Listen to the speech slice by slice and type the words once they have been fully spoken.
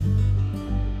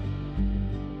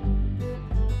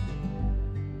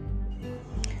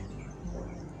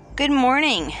Good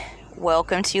morning.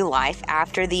 Welcome to Life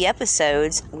After the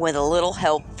Episodes with a little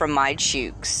help from my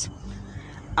chooks.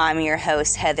 I'm your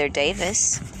host, Heather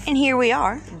Davis, and here we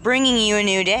are, bringing you a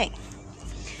new day.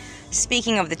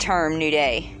 Speaking of the term new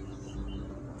day,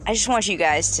 I just want you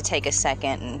guys to take a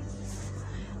second and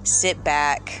sit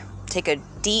back, take a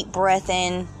deep breath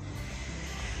in.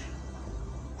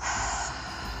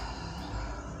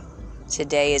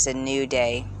 Today is a new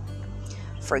day.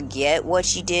 Forget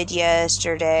what you did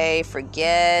yesterday.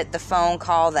 Forget the phone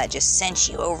call that just sent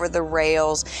you over the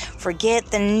rails. Forget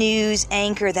the news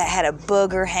anchor that had a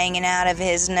booger hanging out of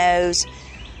his nose.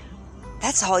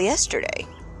 That's all yesterday.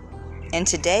 And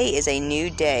today is a new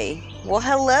day. Well,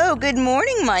 hello. Good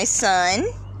morning, my son.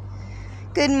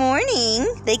 Good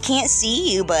morning. They can't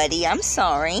see you, buddy. I'm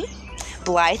sorry.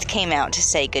 Blythe came out to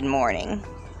say good morning.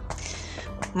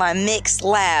 My mixed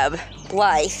lab,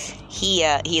 Blythe,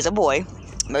 he's a boy.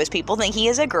 Most people think he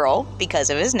is a girl because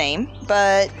of his name,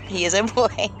 but he is a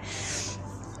boy.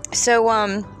 So,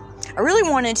 I really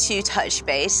wanted to touch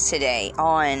base today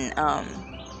on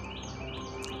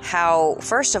how,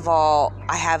 first of all,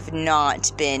 I have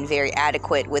not been very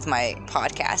adequate with my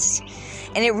podcast.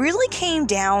 And it really came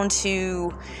down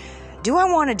to, do I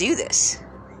want to do this?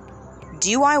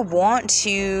 Do I want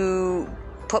to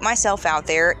put myself out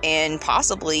there and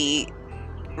possibly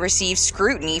receive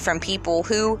scrutiny from people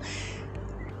who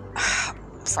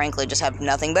frankly just have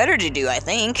nothing better to do, I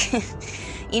think.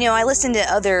 I listen to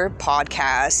other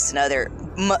podcasts and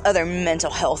other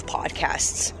mental health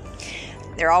podcasts.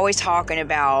 They're always talking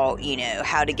about,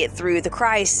 how to get through the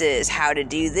crisis, how to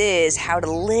do this, how to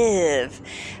live,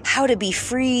 how to be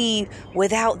free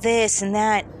without this and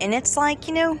that. And it's like,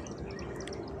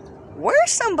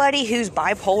 where's somebody who's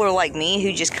bipolar like me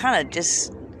who just kind of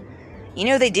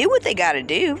they do what they got to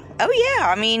do? Oh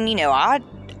yeah,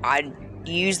 I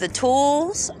use the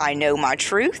tools, I know my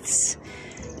truths,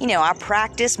 I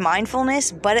practice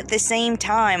mindfulness, but at the same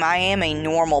time, I am a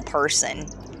normal person.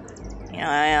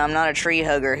 I'm not a tree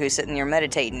hugger who's sitting there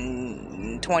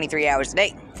meditating 23 hours a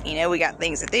day. We got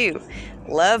things to do.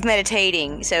 Love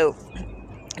meditating, so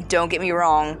don't get me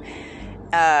wrong.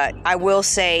 I will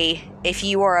say, if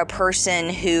you are a person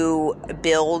who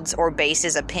builds or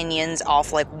bases opinions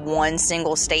off like one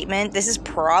single statement, this is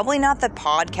probably not the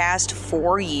podcast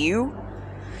for you.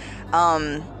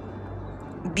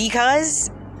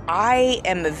 Because I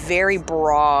am a very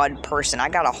broad person. I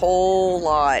got a whole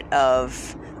lot of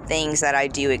things that I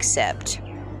do accept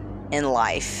in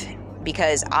life,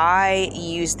 because I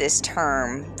use this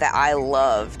term that I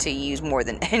love to use more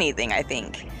than anything, I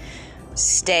think.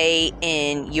 Stay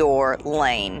in your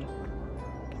lane.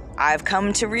 I've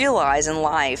come to realize in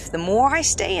life, the more I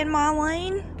stay in my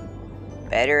lane,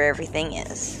 better everything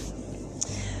is.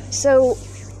 So,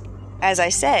 as I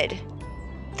said,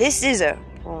 this is a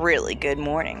really good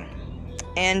morning.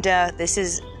 And this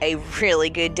is a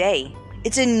really good day.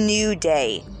 It's a new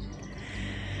day.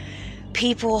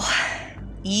 People,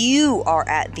 you are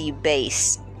at the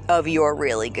base of your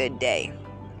really good day.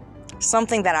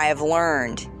 Something that I have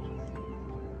learned.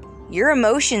 Your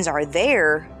emotions are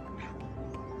there,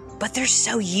 but they're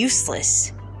so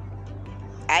useless.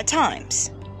 At times.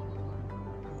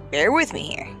 Bear with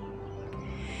me here.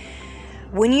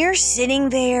 When you're sitting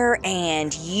there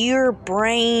and your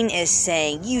brain is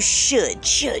saying, you should,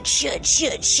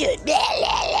 blah, blah,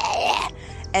 blah,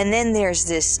 and then there's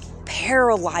this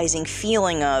paralyzing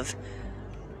feeling of,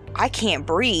 I can't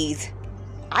breathe.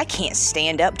 I can't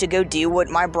stand up to go do what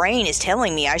my brain is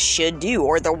telling me I should do,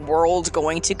 or the world's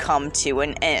going to come to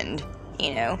an end,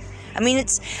 I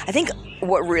think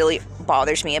what really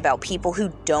bothers me about people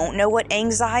who don't know what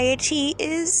anxiety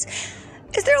is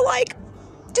they're like,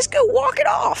 just go walk it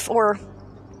off. Or,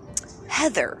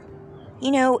 Heather,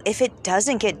 if it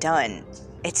doesn't get done,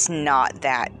 it's not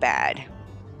that bad.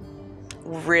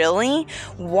 Really?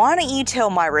 Why don't you tell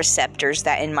my receptors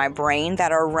that in my brain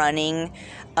that are running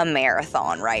a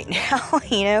marathon right now,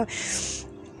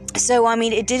 So,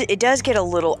 it does get a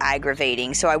little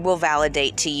aggravating. So I will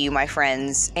validate to you, my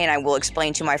friends, and I will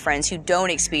explain to my friends who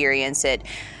don't experience it.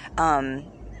 You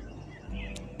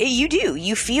do.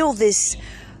 You feel this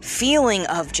feeling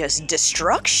of just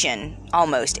destruction,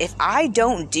 almost. If I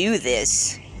don't do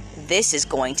this, this is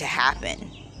going to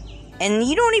happen. And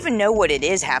you don't even know what it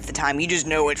is half the time. You just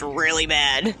know it's really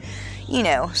bad.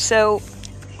 So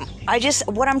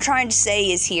what I'm trying to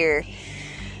say is here,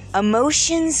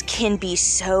 emotions can be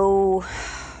so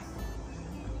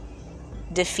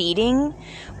defeating,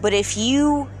 but if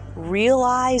you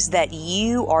realize that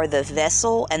you are the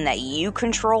vessel and that you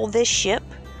control this ship,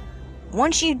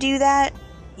 once you do that,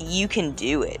 you can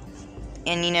do it.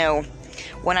 And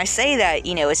When I say that,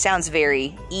 it sounds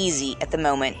very easy at the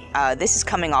moment. This is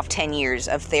coming off 10 years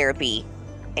of therapy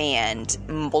and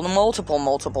multiple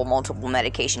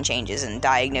medication changes and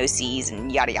diagnoses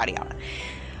and yada, yada, yada.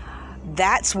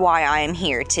 That's why I am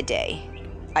here today,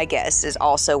 I guess, is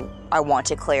also I want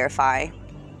to clarify.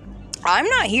 I'm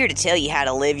not here to tell you how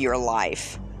to live your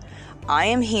life. I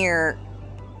am here,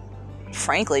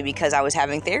 frankly, because I was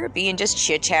having therapy and just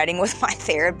chit-chatting with my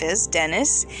therapist,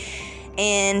 Dennis.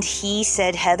 And he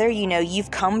said, Heather,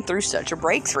 you've come through such a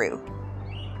breakthrough.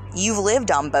 You've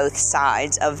lived on both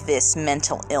sides of this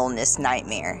mental illness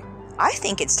nightmare. I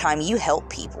think it's time you help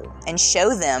people and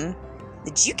show them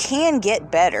that you can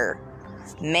get better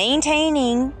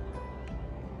maintaining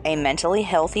a mentally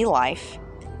healthy life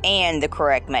and the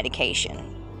correct medication.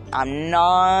 I'm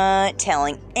not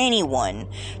telling anyone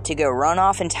to go run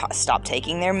off and stop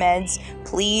taking their meds.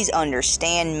 Please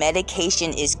understand,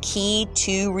 medication is key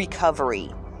to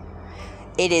recovery.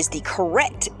 It is the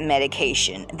correct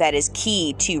medication that is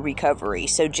key to recovery.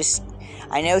 So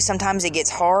I know sometimes it gets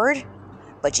hard,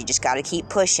 but you just got to keep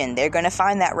pushing. They're going to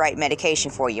find that right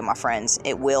medication for you, my friends.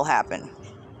 It will happen.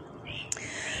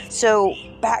 So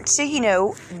back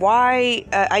to, why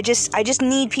I just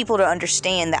need people to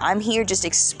understand that I'm here just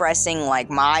expressing like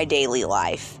my daily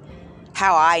life,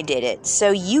 how I did it.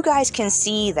 So you guys can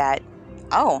see that,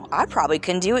 I probably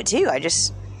can do it too. I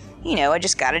just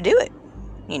got to do it.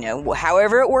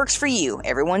 However it works for you.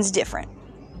 Everyone's different.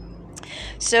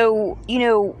 So,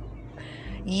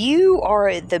 you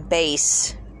are the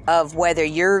base of whether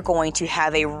you're going to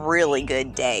have a really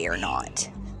good day or not.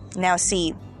 Now,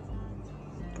 see,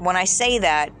 when I say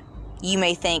that, you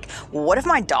may think, well, what if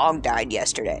my dog died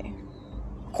yesterday?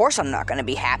 Of course I'm not going to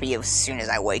be happy as soon as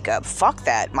I wake up. Fuck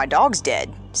that. My dog's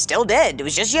dead. Still dead. It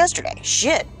was just yesterday.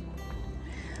 Shit.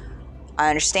 I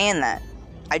understand that.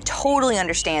 I totally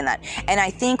understand that. And I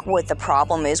think what the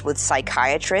problem is with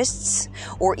psychiatrists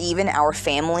or even our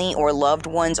family or loved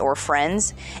ones or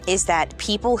friends is that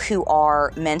people who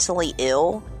are mentally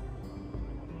ill,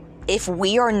 if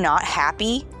we are not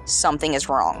happy, something is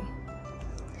wrong.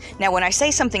 Now, when I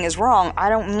say something is wrong, I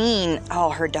don't mean,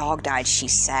 her dog died,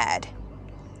 she's sad.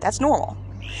 That's normal.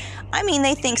 I mean,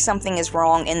 they think something is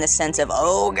wrong in the sense of,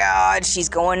 oh God, she's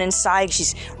going inside,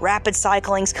 rapid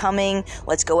cycling's coming,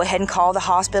 let's go ahead and call the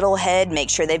hospital ahead, make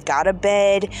sure they've got a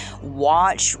bed,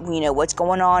 watch, what's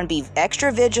going on, be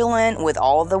extra vigilant with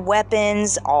all the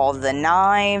weapons, all the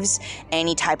knives,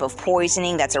 any type of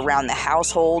poisoning that's around the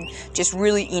household, just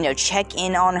really, check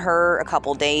in on her a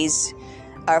couple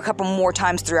more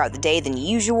times throughout the day than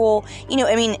usual.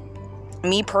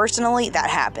 Me personally, that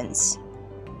happens.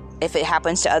 If it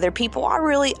happens to other people, I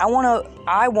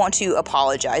want to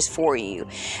apologize for you.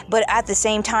 But at the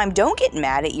same time, don't get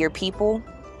mad at your people,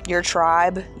 your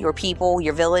tribe, your people,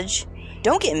 your village.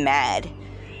 Don't get mad.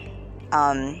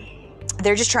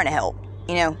 They're just trying to help.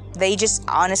 They just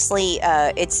honestly,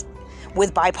 it's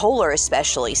with bipolar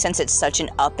especially, since it's such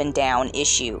an up and down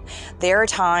issue. There are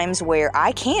times where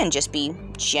I can just be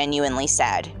genuinely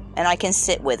sad. And I can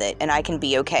sit with it, and I can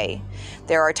be okay.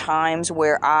 There are times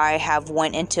where I have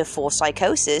went into full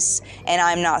psychosis, and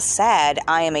I'm not sad.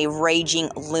 I am a raging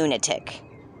lunatic.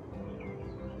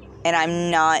 And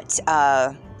I'm not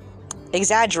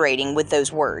exaggerating with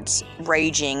those words.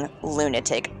 Raging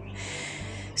lunatic.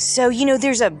 So,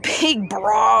 there's a big,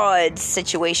 broad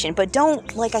situation. But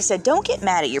like I said, don't get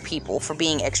mad at your people for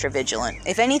being extra vigilant.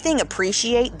 If anything,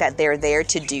 appreciate that they're there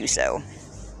to do so.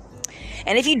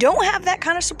 And if you don't have that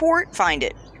kind of support, find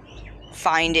it.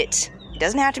 Find it. It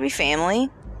doesn't have to be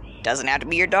family. It doesn't have to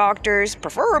be your doctors,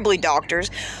 preferably doctors.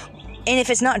 And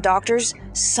if it's not doctors,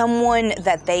 someone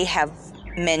that they have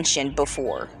mentioned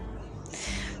before.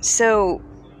 So,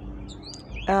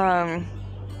 gosh,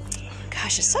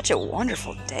 it's such a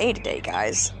wonderful day today,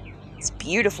 guys. It's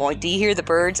beautiful. Do you hear the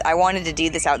birds? I wanted to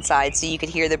do this outside so you could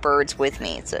hear the birds with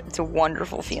me. It's a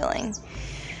wonderful feeling.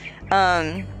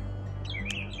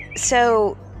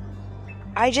 So,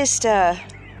 I just, I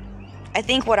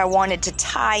think what I wanted to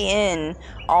tie in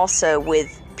also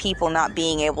with people not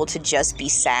being able to just be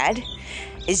sad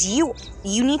is you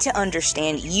need to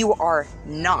understand you are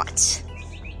not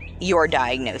your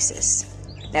diagnosis.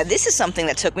 Now, this is something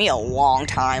that took me a long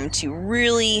time to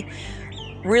really,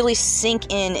 really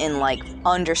sink in and,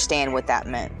 understand what that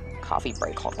meant. Coffee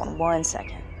break. Hold on 1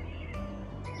 second.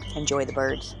 Enjoy the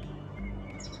birds.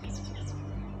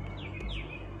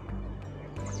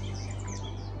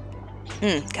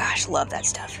 Gosh, love that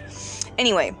stuff.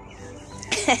 Anyway,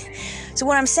 so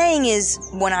what I'm saying is,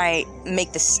 when I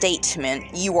make the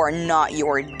statement, you are not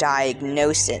your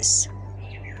diagnosis.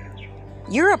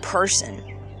 You're a person.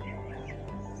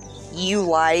 You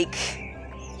like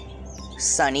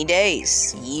sunny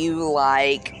days. You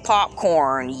like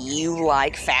popcorn. You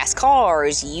like fast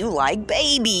cars. You like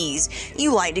babies.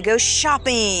 You like to go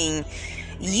shopping.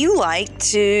 You like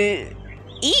to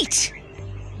eat,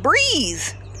 breathe,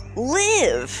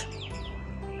 live.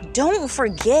 Don't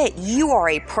forget you are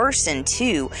a person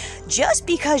too. Just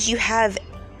because you have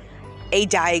a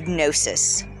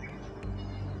diagnosis,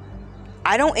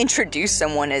 I don't introduce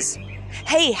someone as,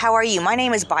 hey, how are you? My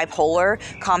name is bipolar,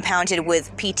 compounded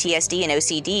with PTSD and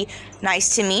OCD.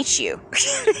 Nice to meet you.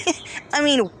 I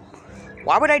mean,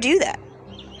 why would I do that?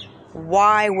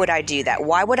 Why would I do that?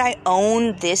 Why would I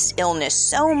own this illness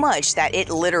so much that it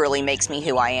literally makes me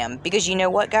who I am? Because you know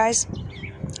what, guys?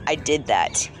 I did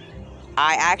that.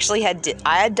 I actually had done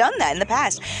that in the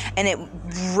past, and it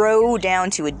rode down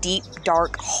to a deep,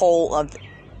 dark hole of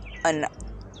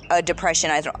a depression.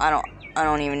 I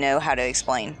don't even know how to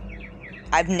explain.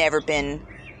 I've never been.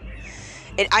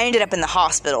 I ended up in the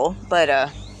hospital, but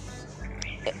I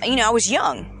was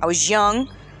young. I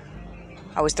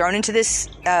was thrown into this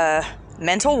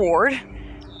mental ward,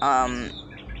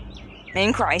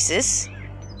 in crisis.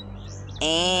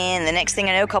 And the next thing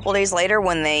I know, a couple days later,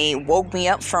 when they woke me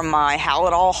up from my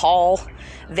Halladall Hall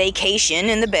vacation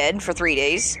in the bed for 3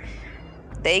 days,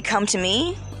 they come to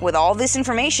me with all this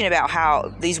information about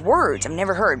how these words I've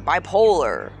never heard: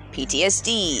 bipolar,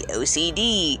 PTSD,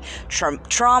 OCD,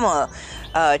 trauma,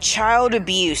 child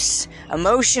abuse,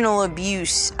 emotional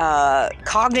abuse,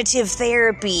 cognitive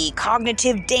therapy,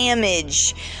 cognitive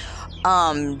damage,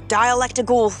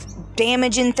 dialectical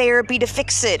damage in therapy to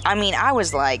fix it. I mean, I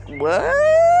was like, what?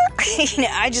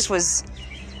 I just was,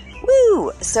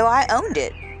 woo. So I owned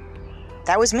it.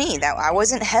 That was me. That I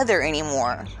wasn't Heather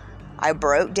anymore. I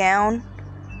broke down.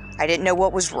 I didn't know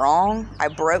what was wrong. I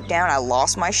broke down. I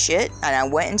lost my shit, and I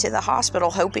went into the hospital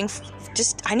hoping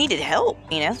I needed help,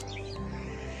 And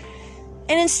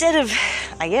instead of,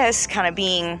 I guess, kind of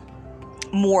being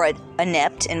more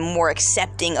inept and more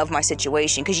accepting of my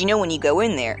situation, because when you go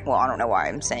in there, well, I don't know why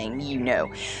I'm saying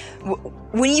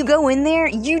when you go in there,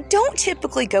 you don't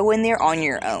typically go in there on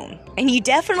your own, and you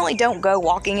definitely don't go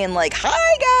walking in like, hi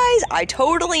guys, I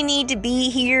totally need to be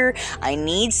here, I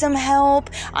need some help,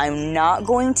 I'm not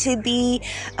going to be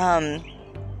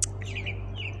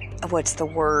what's the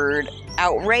word,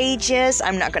 outrageous,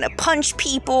 I'm not going to punch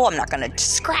people, I'm not going to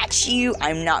scratch you,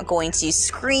 I'm not going to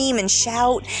scream and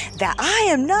shout that I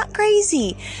am not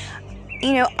crazy.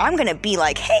 I'm going to be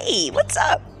like, hey, what's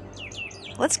up?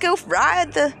 Let's go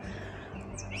ride the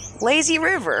lazy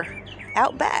river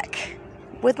out back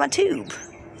with my tube.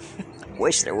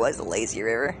 Wish there was a lazy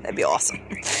river. That'd be awesome.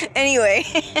 Anyway,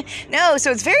 no, so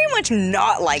it's very much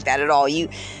not like that at all.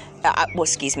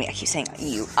 Excuse me, I keep saying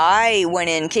you. I went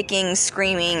in kicking,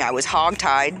 screaming. I was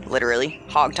hogtied, literally,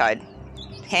 hogtied.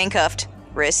 Handcuffed,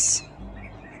 wrists,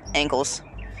 ankles.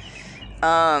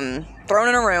 Thrown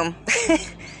in a room.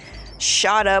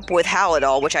 Shot up with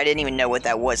Halladol, which I didn't even know what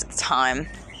that was at the time.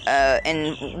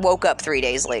 And woke up 3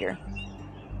 days later.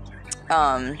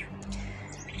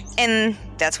 And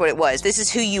that's what it was. This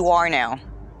is who you are now.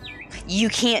 You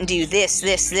can't do this.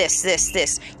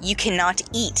 You cannot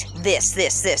eat this.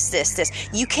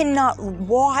 You cannot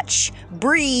watch,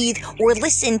 breathe, or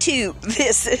listen to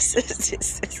this.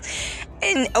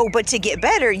 And, but to get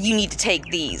better, you need to take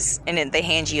these. And then they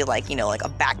hand you, like a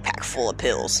backpack full of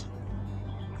pills.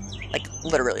 Like,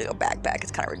 literally a backpack.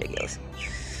 It's kind of ridiculous.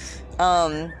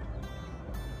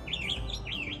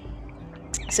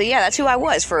 So yeah, that's who I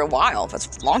was for a while.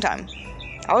 That's a long time.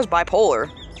 I was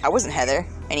bipolar. I wasn't Heather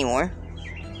anymore.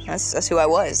 That's who I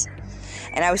was.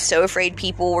 And I was so afraid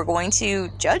people were going to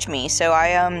judge me. So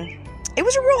it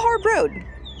was a real hard road.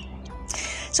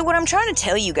 So what I'm trying to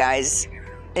tell you guys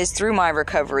is, through my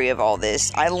recovery of all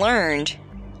this, I learned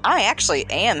I actually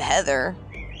am Heather.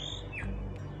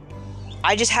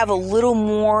 I just have a little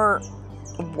more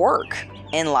work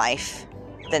in life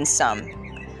than some.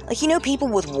 Like, people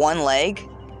with one leg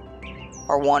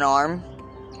or one arm.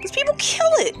 Those people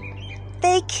kill it.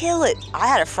 They kill it. I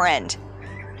had a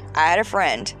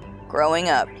friend growing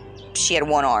up. She had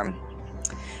one arm.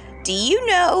 Do you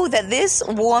know that this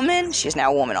woman, she's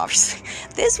now a woman obviously,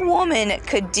 this woman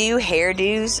could do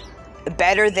hairdos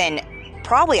better than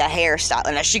probably a hairstyle.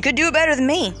 And she could do it better than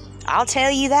me. I'll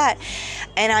tell you that.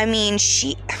 And I mean,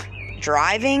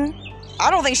 driving,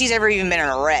 I don't think she's ever even been in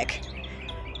a wreck.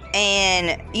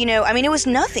 And, it was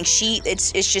nothing.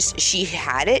 It's just, she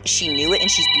had it, she knew it, and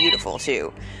she's beautiful,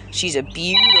 too. She's a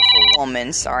beautiful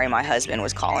woman. Sorry, my husband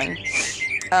was calling.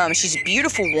 She's a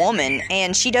beautiful woman,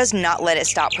 and she does not let it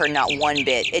stop her, not one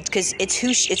bit. Because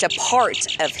it's a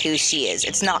part of who she is.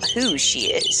 It's not who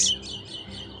she is.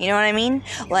 You know what I mean?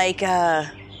 Like,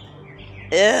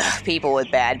 Ugh, people with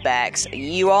bad backs.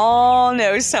 You all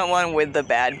know someone with the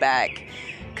bad back.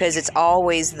 Because it's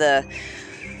always the,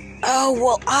 oh,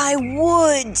 well, I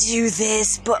would do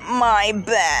this, but my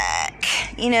back.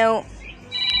 You know,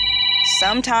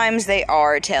 sometimes they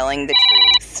are telling the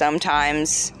truth.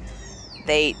 Sometimes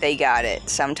they got it.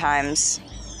 Sometimes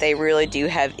they really do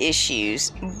have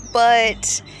issues.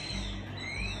 But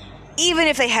even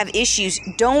if they have issues,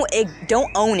 don't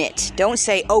own it. Don't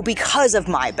say, oh, because of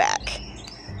my back.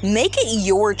 Make it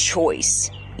your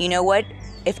choice. You know what?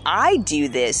 If I do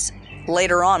this,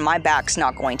 later on my back's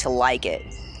not going to like it.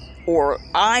 Or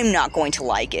I'm not going to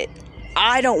like it.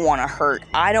 I don't want to hurt.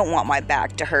 I don't want my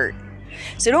back to hurt.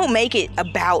 So don't make it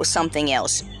about something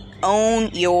else. Own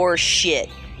your shit.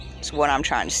 That's what I'm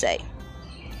trying to say.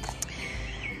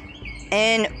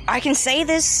 And I can say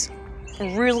this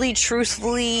really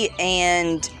truthfully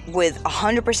and with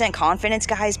 100% confidence,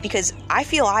 guys, because I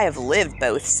feel I have lived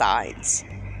both sides.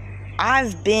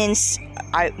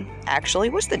 Actually,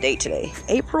 what's the date today?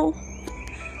 April?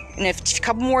 And if a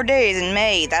couple more days in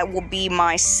May, that will be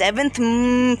my 6th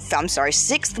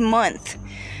month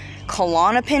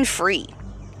Klonopin free.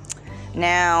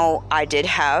 Now, I did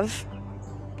have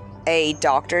a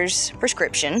doctor's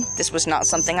prescription. This was not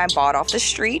something I bought off the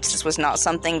streets. This was not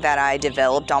something that I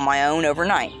developed on my own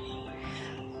overnight.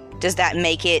 Does that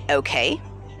make it okay?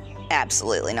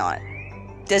 Absolutely not.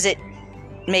 Does it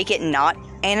make it not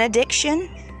an addiction?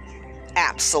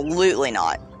 Absolutely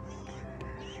not.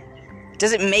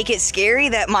 Does it make it scary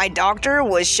that my doctor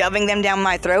was shoving them down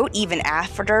my throat even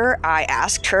after I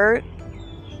asked her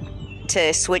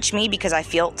to switch me because I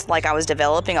felt like I was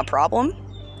developing a problem?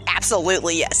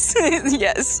 Absolutely, yes.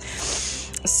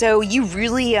 Yes. So you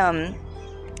really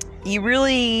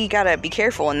gotta be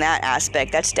careful in that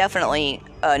aspect. That's definitely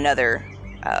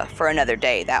for another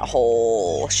day, that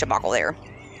whole shabacle there.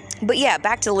 But yeah,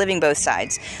 back to living both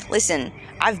sides. Listen,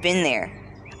 I've been there.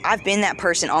 I've been that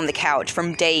person on the couch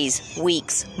from days,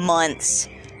 weeks, months,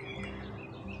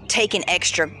 taking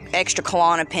extra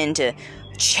Klonopin to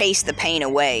chase the pain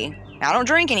away. I don't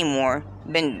drink anymore.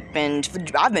 I've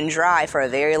been dry for a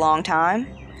very long time.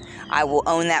 I will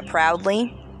own that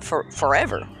proudly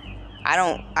forever.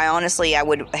 I honestly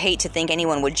would hate to think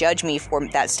anyone would judge me for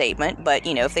that statement, but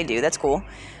you know, if they do, that's cool.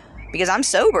 Because I'm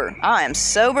sober. I am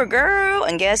sober, girl,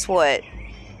 and guess what?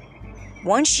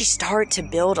 Once you start to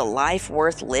build a life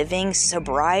worth living,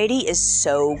 sobriety is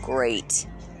so great.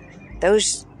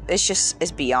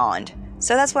 It's beyond.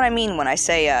 So that's what I mean when I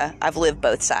say I've lived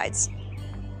both sides.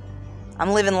 I'm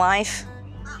living life.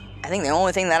 I think the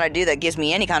only thing that I do that gives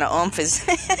me any kind of oomph is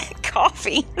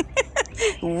coffee.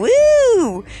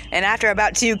 Woo! And after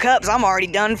about 2 cups, I'm already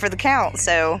done for the count.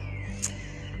 So,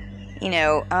 you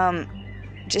know,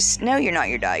 just know you're not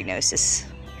your diagnosis.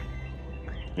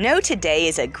 Know today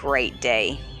is a great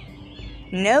day.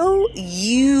 Know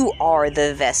you are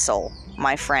the vessel,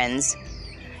 my friends.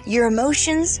 Your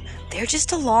emotions, they're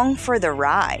just along for the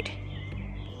ride.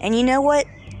 And you know what?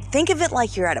 Think of it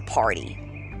like you're at a party.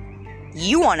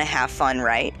 You want to have fun,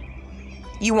 right?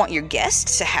 You want your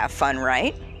guests to have fun,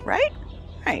 right? Right?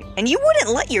 Right. And you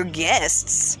wouldn't let your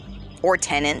guests or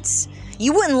tenants,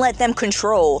 you wouldn't let them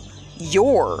control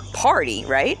your party,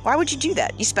 right? Why would you do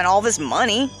that? You spent all this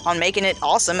money on making it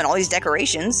awesome and all these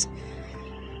decorations.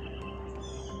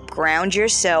 Ground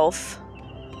yourself,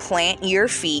 plant your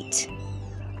feet,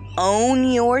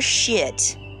 own your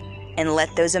shit, and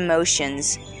let those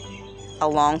emotions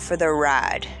along for the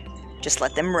ride. Just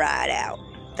let them ride out.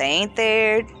 They ain't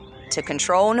there to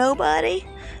control nobody.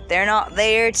 They're not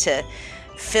there to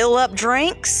fill up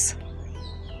drinks.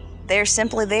 They're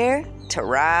simply there to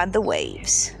ride the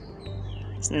waves.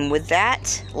 And with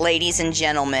that, ladies and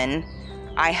gentlemen,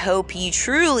 I hope you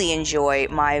truly enjoy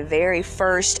my very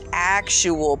first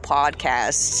actual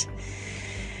podcast.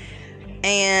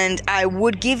 And I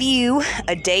would give you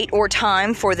a date or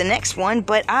time for the next one,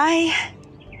 but I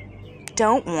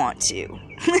don't want to.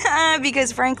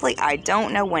 Because frankly, I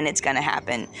don't know when it's going to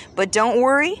happen. But don't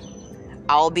worry,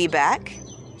 I'll be back.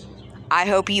 I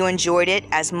hope you enjoyed it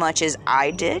as much as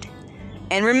I did.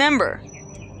 And remember,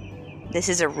 this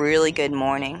is a really good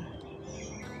morning.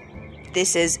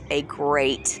 This is a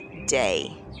great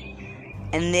day.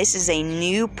 And this is a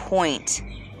new point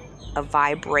of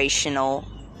vibrational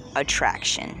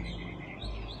attraction.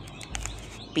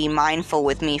 Be mindful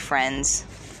with me, friends.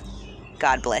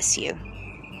 God bless you.